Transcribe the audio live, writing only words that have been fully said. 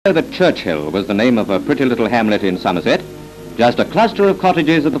Know that Churchill was the name of a pretty little hamlet in Somerset, just a cluster of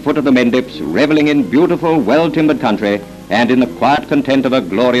cottages at the foot of the Mendips, reveling in beautiful, well-timbered country and in the quiet content of a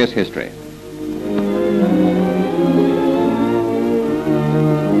glorious history.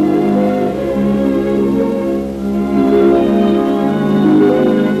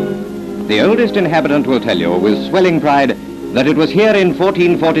 The oldest inhabitant will tell you with swelling pride that it was here in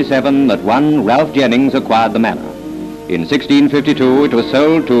 1447 that one Ralph Jennings acquired the manor. In 1652 it was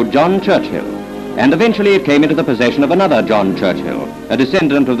sold to John Churchill, and eventually it came into the possession of another John Churchill, a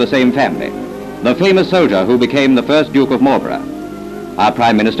descendant of the same family, the famous soldier who became the first Duke of Marlborough. Our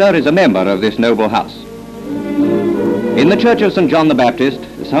Prime Minister is a member of this noble house. In the Church of St. John the Baptist,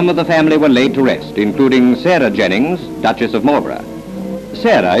 some of the family were laid to rest, including Sarah Jennings, Duchess of Marlborough.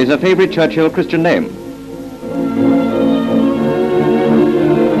 Sarah is a favorite Churchill Christian name.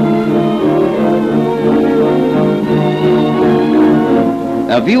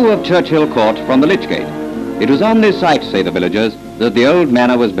 A view of Churchill Court from the Lich Gate. It was on this site, say the villagers, that the old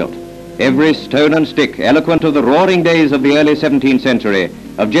manor was built. Every stone and stick eloquent of the roaring days of the early 17th century,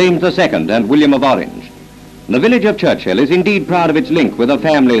 of James II and William of Orange. The village of Churchill is indeed proud of its link with a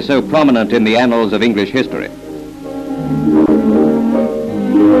family so prominent in the annals of English history.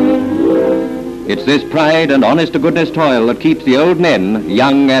 It's this pride and honest-to-goodness toil that keeps the old men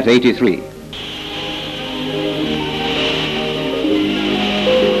young at 83.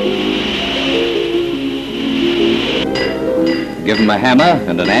 Give them a hammer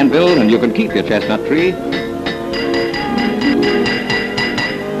and an anvil and you can keep your chestnut tree.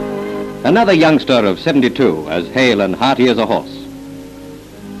 Another youngster of 72, as hale and hearty as a horse.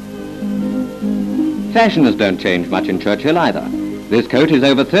 Fashions don't change much in Churchill either. This coat is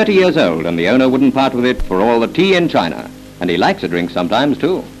over 30 years old and the owner wouldn't part with it for all the tea in China. And he likes a drink sometimes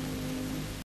too.